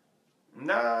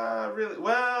 Not really.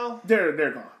 Well... They're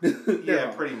gone. They're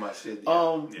gone. Pretty much.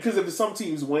 Because if some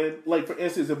teams win, like, for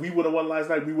instance, if we would have won last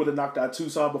night, we would have knocked out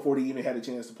Tucson before they even had a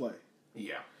chance to play.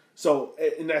 Yeah. So,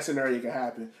 in that scenario, it can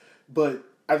happen. But...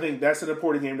 I think that's an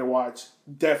important game to watch.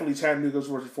 Definitely Chattanooga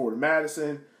versus Forward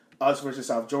Madison, us versus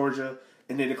South Georgia,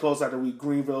 And then to close out the week,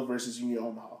 Greenville versus Union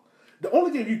Omaha. The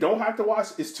only game you don't have to watch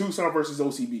is Tucson versus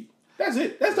OCB. That's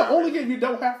it. That's the only game you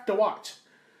don't have to watch.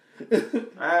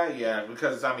 Yeah,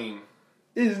 because, I mean...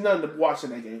 There's nothing to watch in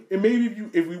that game. And maybe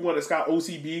if we want to scout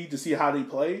OCB to see how they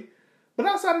play. But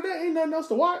outside of that, ain't nothing else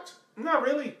to watch. Not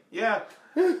really. Yeah.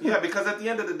 Yeah, because at the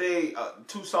end of the day,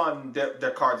 Tucson,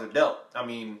 their cards are dealt. I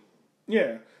mean...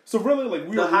 Yeah. So really, like...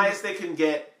 The highest they can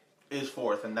get is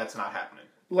 4th, and that's not happening.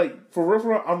 Like, for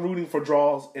real, I'm rooting for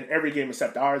draws in every game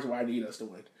except ours where I need us to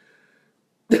win.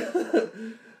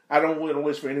 I don't want to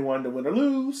wish for anyone to win or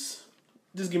lose.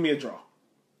 Just give me a draw.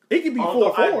 It could be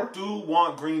 4-4. I do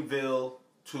want Greenville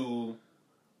to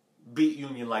beat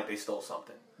Union like they stole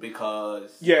something.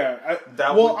 Because... Yeah.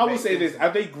 I would say this. I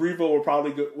think Greenville will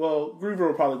probably go... Well, Greenville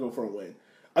will probably go for a win.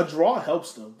 A draw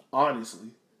helps them,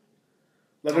 honestly.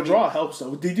 Like, a draw helps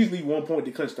them. They just need 1 point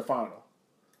to clinch the final.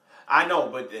 I know,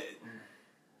 but...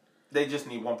 They just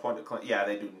need 1 point to clinch. Yeah,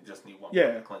 they do just need 1 point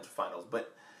to clinch the finals.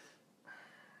 But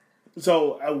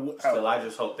so I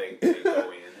just hope they go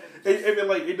in.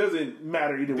 It doesn't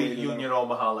matter either way. Beat Union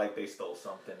Omaha like they stole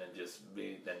something and that's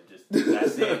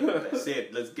it. That's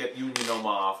it. Let's get Union Omaha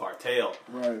off our tail.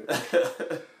 Right.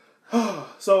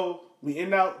 So we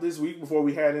end out this week before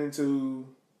we head into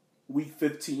week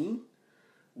 15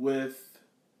 with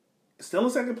still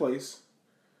in second place.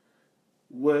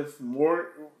 With more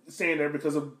staying there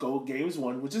because of gold games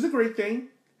won, which is a great thing.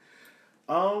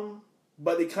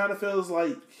 But it kind of feels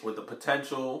like with the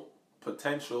potential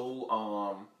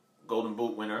Golden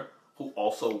Boot winner who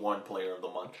also won Player of the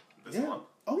Month this month.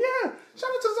 Oh yeah!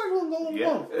 Shout out to the second Golden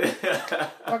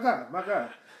Month. My God.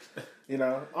 You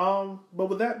know. But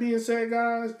with that being said,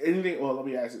 guys, anything? Well, let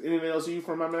me ask you. Anything else you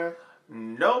from my man?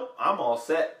 Nope, I'm all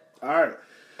set. All right.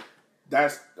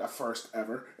 That's a first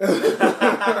ever.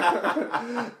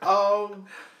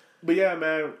 But yeah,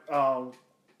 man.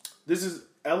 This is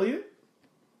Elliot.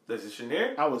 This is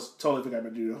Shanir. I was totally forgot to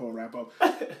do the whole wrap up.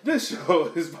 This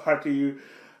show is brought to you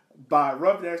by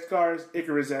Roughnecks Cars,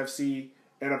 Icarus FC,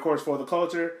 and of course For the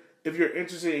Culture. If you're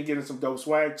interested in getting some dope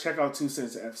swag, check out 2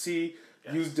 Cents FC.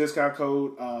 Yes. Use discount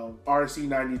code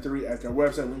RC93 at their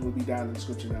website. Link will be down in the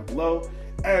description down below.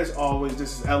 As always,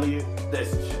 this is Elliot.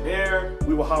 This is Shanir.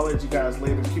 We will holler at you guys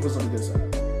later. Keep us on the good side.